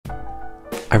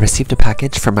I received a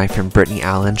package from my friend Brittany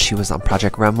Allen. She was on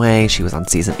Project Runway. She was on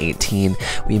season 18.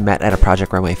 We met at a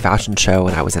Project Runway fashion show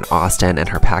when I was in Austin, and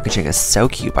her packaging is so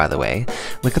cute, by the way.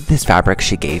 Look at this fabric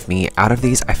she gave me. Out of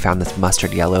these, I found this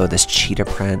mustard yellow, this cheetah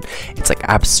print. It's like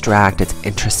abstract, it's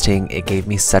interesting. It gave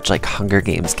me such like Hunger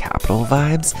Games Capitol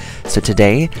vibes. So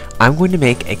today, I'm going to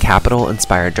make a Capitol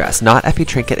inspired dress. Not Effie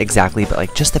Trinket exactly, but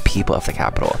like just the people of the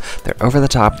Capitol. They're over the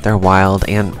top, they're wild,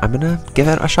 and I'm gonna give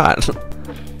it a shot.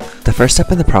 The first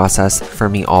step in the process, for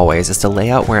me always, is to lay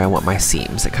out where I want my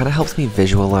seams. It kind of helps me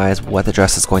visualize what the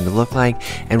dress is going to look like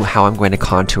and how I'm going to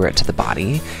contour it to the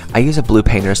body. I use a blue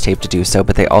painter's tape to do so,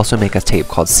 but they also make a tape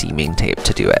called seaming tape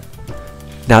to do it.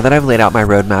 Now that I've laid out my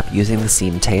roadmap using the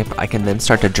seam tape, I can then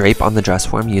start to drape on the dress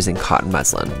form using cotton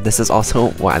muslin. This is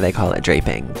also why they call it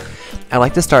draping. I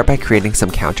like to start by creating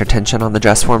some counter tension on the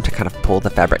dress form to kind of pull the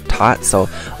fabric taut, so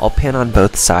I'll pin on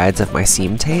both sides of my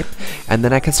seam tape, and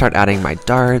then I can start adding my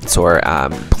darts or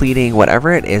pleating,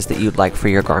 whatever it is that you'd like for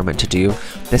your garment to do.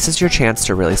 This is your chance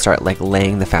to really start like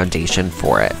laying the foundation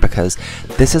for it, because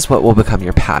this is what will become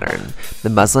your pattern. The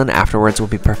muslin afterwards will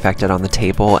be perfected on the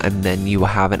table, and then you will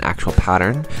have an actual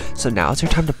pattern. So now it's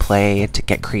your time to play, to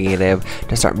get creative,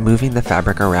 to start moving the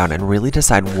fabric around and really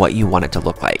decide what you want it to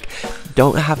look like.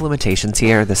 Don't have limitations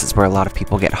here. This is where a lot of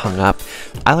people get hung up.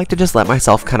 I like to just let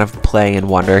myself kind of play and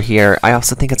wonder here. I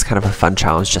also think it's kind of a fun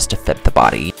challenge just to fit the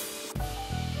body.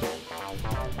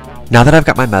 Now that I've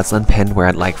got my muslin pinned where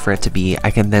I'd like for it to be,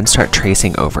 I can then start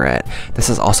tracing over it. This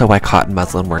is also why cotton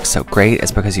muslin works so great,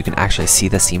 is because you can actually see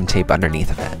the seam tape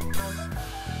underneath of it.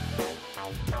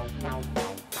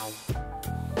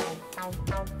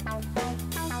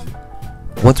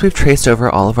 Once we've traced over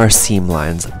all of our seam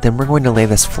lines, then we're going to lay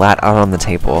this flat out on the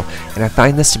table, and I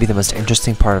find this to be the most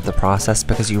interesting part of the process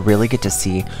because you really get to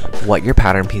see what your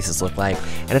pattern pieces look like,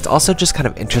 and it's also just kind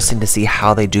of interesting to see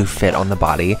how they do fit on the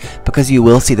body because you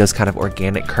will see those kind of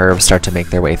organic curves start to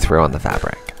make their way through on the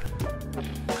fabric.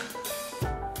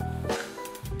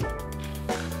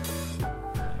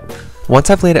 Once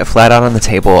I've laid it flat out on the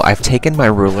table, I've taken my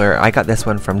ruler. I got this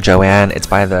one from Joanne. It's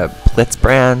by the Plitz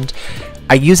brand.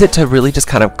 I use it to really just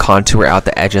kind of contour out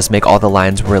the edges, make all the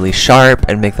lines really sharp,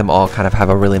 and make them all kind of have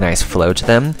a really nice flow to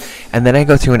them. And then I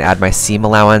go through and add my seam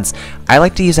allowance. I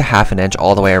like to use a 1/2 inch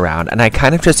all the way around, and I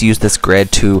kind of just use this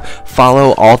grid to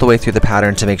follow all the way through the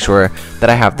pattern to make sure that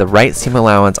I have the right seam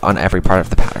allowance on every part of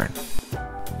the pattern.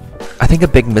 I think a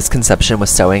big misconception with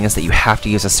sewing is that you have to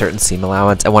use a certain seam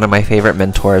allowance, and one of my favorite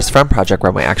mentors from Project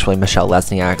Runway, actually Michelle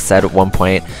Lesniak, said at one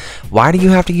point, "Why do you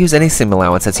have to use any seam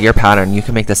allowance? It's your pattern. You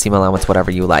can make the seam allowance whatever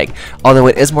you like." Although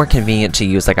it is more convenient to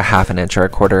use like a 1/2 inch or a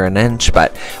 1/4 inch,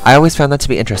 but I always found that to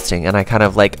be interesting, and I kind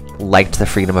of liked the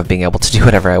freedom of being able to do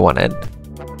whatever I wanted.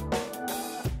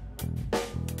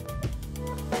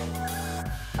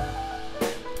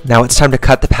 Now it's time to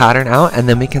cut the pattern out, and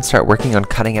then we can start working on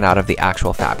cutting it out of the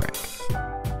actual fabric.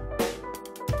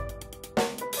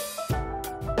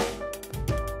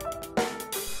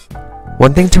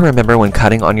 One thing to remember when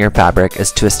cutting on your fabric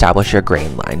is to establish your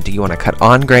grain line. Do you want to cut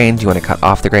on grain, do you want to cut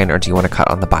off the grain, or do you want to cut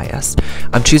on the bias?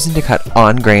 I'm choosing to cut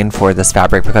on grain for this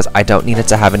fabric because I don't need it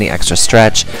to have any extra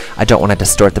stretch. I don't want to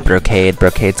distort the brocade.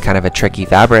 Brocade's kind of a tricky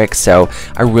fabric, so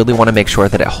I really want to make sure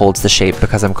that it holds the shape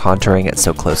because I'm contouring it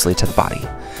so closely to the body.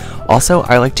 Also,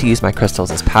 I like to use my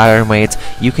crystals as pattern weights.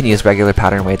 You can use regular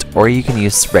pattern weights or you can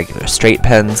use regular straight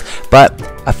pins, but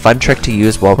a fun trick to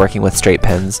use while working with straight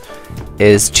pins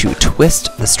is to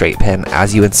twist the straight pin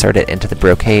as you insert it into the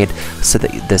brocade so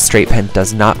that the straight pin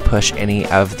does not push any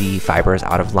of the fibers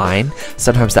out of line.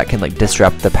 Sometimes that can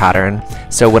disrupt the pattern.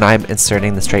 So when I'm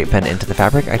inserting the straight pin into the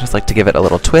fabric, I just like to give it a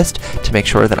little twist to make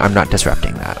sure that I'm not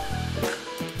disrupting that.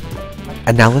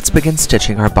 And now let's begin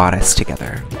stitching our bodice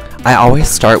together. I always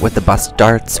start with the bust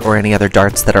darts or any other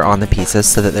darts that are on the pieces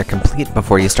so that they're complete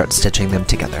before you start stitching them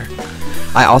together.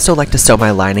 I also like to sew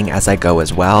my lining as I go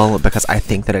as well because I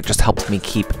think that it just helps me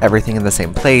keep everything in the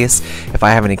same place. If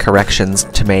I have any corrections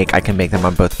to make, I can make them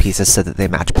on both pieces so that they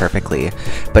match perfectly.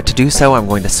 But to do so, I'm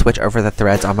going to switch over the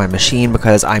threads on my machine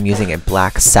because I'm using a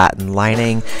black satin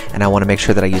lining, and I want to make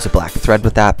sure that I use a black thread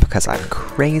with that because I'm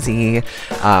crazy.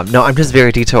 No, I'm just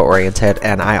very detail oriented,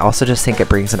 and I also just think it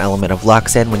brings an element of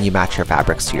luxe in when you match your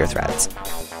fabrics to your threads.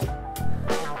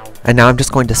 And now I'm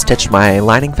just going to stitch my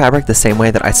lining fabric the same way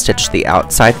that I stitched the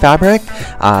outside fabric.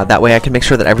 That way I can make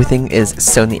sure that everything is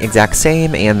sewn the exact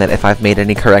same, and that if I've made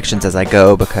any corrections as I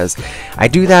go, because I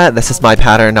do that, this is my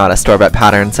pattern, not a store-bought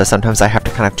pattern, so sometimes I have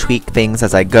to kind of tweak things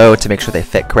as I go to make sure they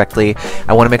fit correctly.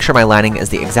 I want to make sure my lining is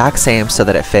the exact same so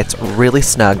that it fits really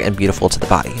snug and beautiful to the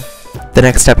body. The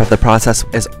next step of the process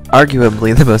is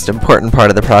arguably the most important part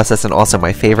of the process and also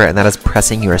my favorite, and that is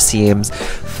pressing your seams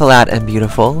flat and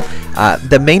beautiful.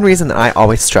 The main reason that I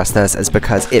always stress this is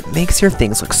because it makes your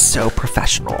things look so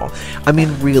professional. I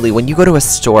mean, really, when you go to a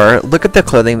store, look at the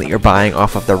clothing that you're buying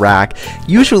off of the rack.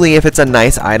 Usually, if it's a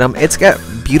nice item, it's got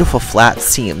beautiful flat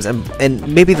seams, and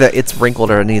maybe it's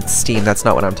wrinkled or needs steam. That's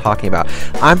not what I'm talking about.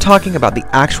 I'm talking about the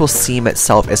actual seam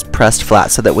itself is pressed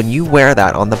flat so that when you wear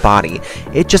that on the body,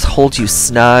 it just holds you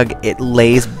snug, it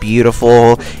lays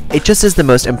beautiful. It just is the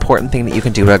most important thing that you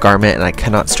can do to a garment, and I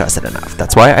cannot stress it enough.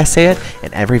 That's why I say it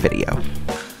in every video.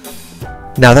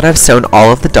 Now that I've sewn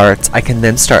all of the darts, I can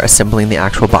then start assembling the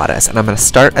actual bodice, and I'm going to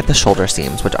start at the shoulder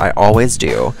seams, which I always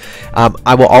do.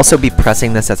 I will also be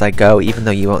pressing this as I go, even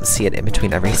though you won't see it in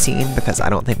between every scene, because I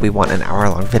don't think we want an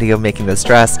hour-long video making this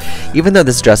dress, even though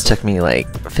this dress took me like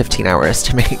 15 hours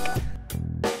to make.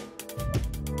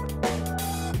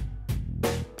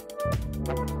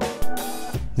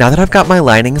 Now that I've got my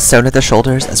lining sewn at the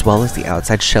shoulders as well as the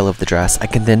outside shell of the dress, I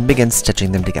can then begin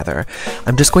stitching them together.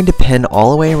 I'm just going to pin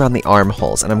all the way around the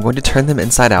armholes, and I'm going to turn them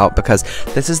inside out because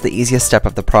this is the easiest step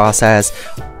of the process.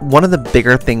 One of the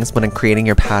bigger things when creating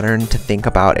your pattern to think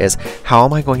about is, how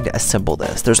am I going to assemble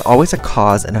this? There's always a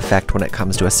cause and effect when it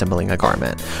comes to assembling a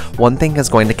garment. One thing is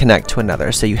going to connect to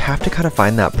another, so you have to kind of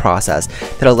find that process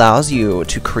that allows you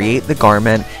to create the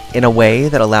garment in a way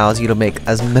that allows you to make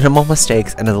as minimal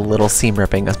mistakes and as little seam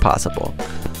ripping as possible.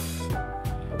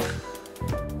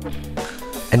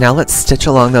 And now let's stitch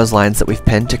along those lines that we've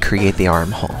pinned to create the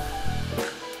armhole.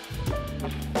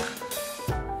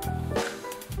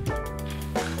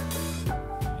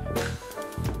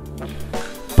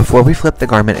 Before we flip the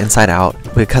garment inside out,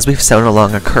 because we've sewn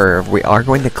along a curve, we are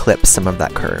going to clip some of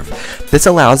that curve. This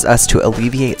allows us to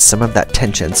alleviate some of that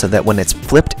tension so that when it's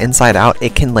flipped inside out,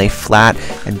 it can lay flat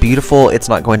and beautiful. It's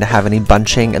not going to have any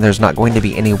bunching, and there's not going to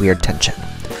be any weird tension.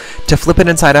 To flip it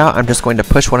inside out, I'm just going to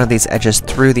push one of these edges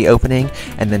through the opening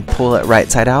and then pull it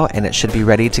right side out, and it should be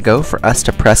ready to go for us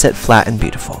to press it flat and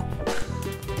beautiful.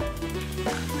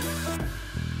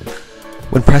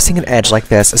 When pressing an edge like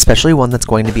this, especially one that's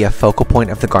going to be a focal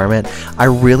point of the garment, I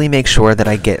really make sure that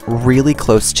I get really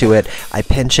close to it. I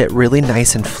pinch it really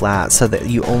nice and flat so that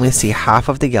you only see half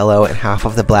of the yellow and half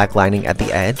of the black lining at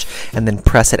the edge, and then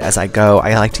press it as I go.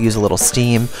 I like to use a little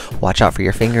steam. Watch out for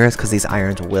your fingers because these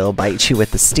irons will bite you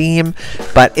with the steam,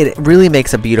 but it really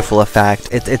makes a beautiful effect.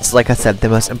 It's like I said, the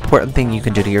most important thing you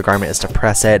can do to your garment is to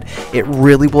press it. It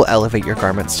really will elevate your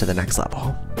garments to the next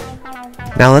level.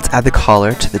 Now let's add the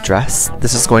collar to the dress.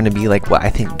 This is going to be like what I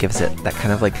think gives it that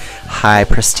kind of like high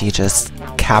prestigious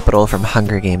capital from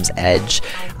Hunger Games edge.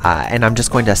 And I'm just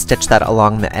going to stitch that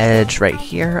along the edge right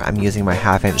here. I'm using my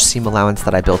 1/2" seam allowance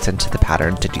that I built into the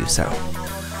pattern to do so.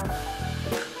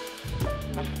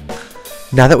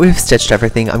 Now that we've stitched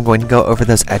everything, I'm going to go over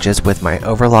those edges with my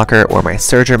overlocker or my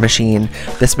serger machine.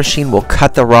 This machine will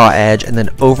cut the raw edge and then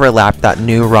overlap that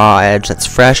new raw edge that's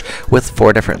fresh with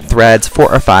 4 different threads,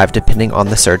 4 or 5 depending on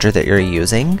the serger that you're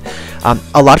using.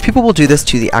 A lot of people will do this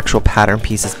to the actual pattern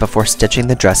pieces before stitching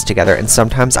the dress together, and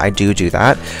sometimes I do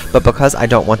that, but because I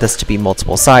don't want this to be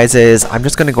multiple sizes, I'm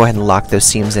just going to go ahead and lock those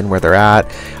seams in where they're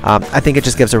at. I think it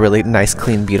just gives a really nice,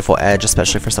 clean, beautiful edge,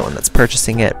 especially for someone that's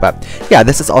purchasing it. But yeah,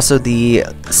 this is also the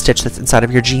stitch that's inside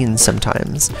of your jeans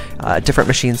sometimes. Different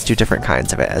machines do different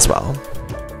kinds of it as well.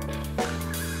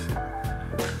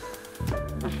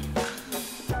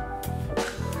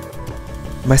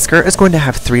 My skirt is going to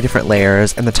have 3 different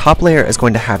layers, and the top layer is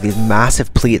going to have these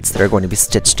massive pleats that are going to be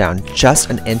stitched down just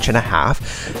 1.5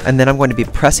 inches, and then I'm going to be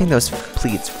pressing those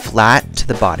pleats flat to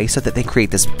the body so that they create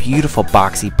this beautiful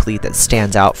boxy pleat that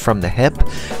stands out from the hip.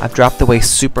 I've dropped the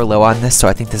waist super low on this, so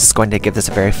I think this is going to give this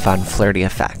a very fun, flirty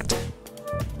effect.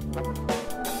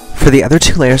 For the other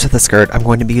 2 layers of the skirt, I'm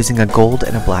going to be using a gold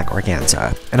and a black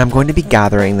organza, and I'm going to be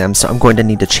gathering them, so I'm going to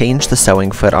need to change the sewing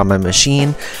foot on my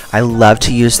machine. I love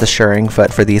to use the shirring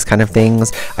foot for these kind of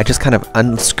things. I just kind of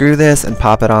unscrew this and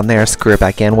pop it on there, screw it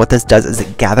back in. What this does is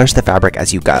it gathers the fabric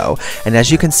as you go, and as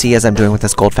you can see as I'm doing with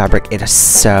this gold fabric, it is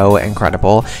so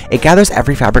incredible. It gathers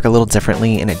every fabric a little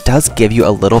differently, and it does give you a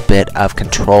little bit of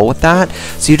control with that,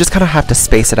 so you just kind of have to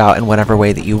space it out in whatever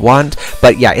way that you want.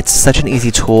 But yeah, it's such an easy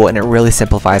tool, and it really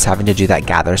simplifies having to do that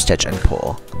gather, stitch, and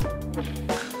pull.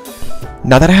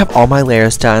 Now that I have all my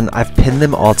layers done, I've pinned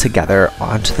them all together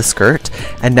onto the skirt,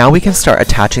 and now we can start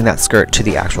attaching that skirt to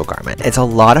the actual garment. It's a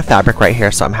lot of fabric right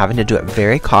here, so I'm having to do it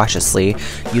very cautiously,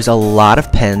 use a lot of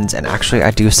pins, and actually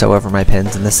I do sew over my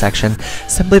pins in this section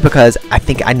simply because I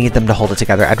think I need them to hold it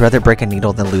together. I'd rather break a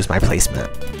needle than lose my placement.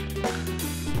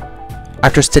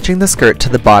 After stitching the skirt to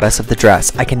the bodice of the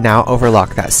dress, I can now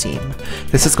overlock that seam.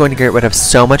 This is going to get rid of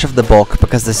so much of the bulk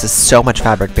because this is so much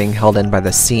fabric being held in by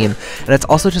this seam, and it's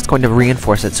also just going to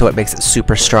reinforce it so it makes it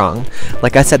super strong.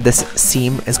 Like I said, this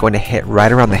seam is going to hit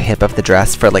right around the hip of the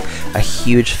dress for like a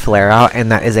huge flare out,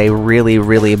 and that is a really,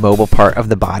 really mobile part of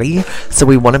the body, so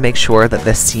we want to make sure that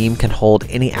this seam can hold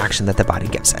any action that the body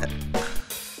gives it.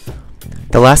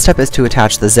 The last step is to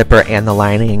attach the zipper and the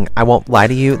lining. I won't lie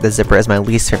to you, the zipper is my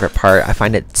least favorite part. I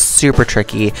find it super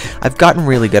tricky. I've gotten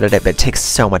really good at it, but it takes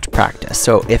so much practice.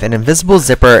 So if an invisible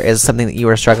zipper is something that you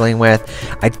are struggling with,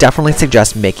 I definitely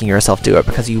suggest making yourself do it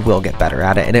because you will get better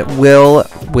at it, and it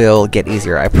will get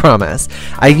easier, I promise.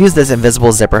 I use this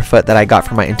invisible zipper foot that I got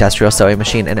from my industrial sewing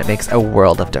machine, and it makes a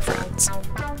world of difference.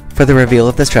 For the reveal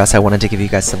of this dress, I wanted to give you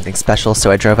guys something special, so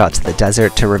I drove out to the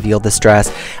desert to reveal this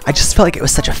dress. I just felt like it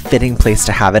was such a fitting place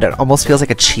to have it. It almost feels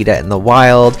like a cheetah in the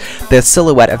wild. The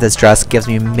silhouette of this dress gives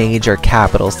me major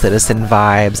capital citizen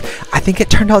vibes. I think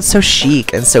it turned out so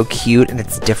chic and so cute, and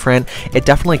it's different. It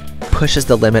definitely pushes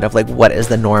the limit of like what is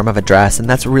the norm of a dress, and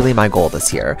that's really my goal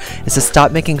this year, is to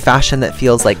stop making fashion that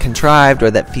feels like contrived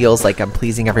or that feels like I'm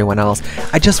pleasing everyone else.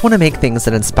 I just want to make things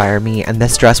that inspire me, and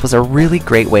this dress was a really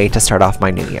great way to start off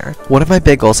my new year. One of my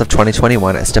big goals of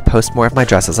 2021 is to post more of my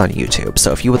dresses on YouTube,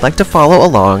 so if you would like to follow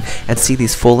along and see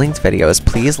these full-length videos,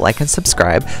 please like and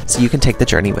subscribe so you can take the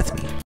journey with me.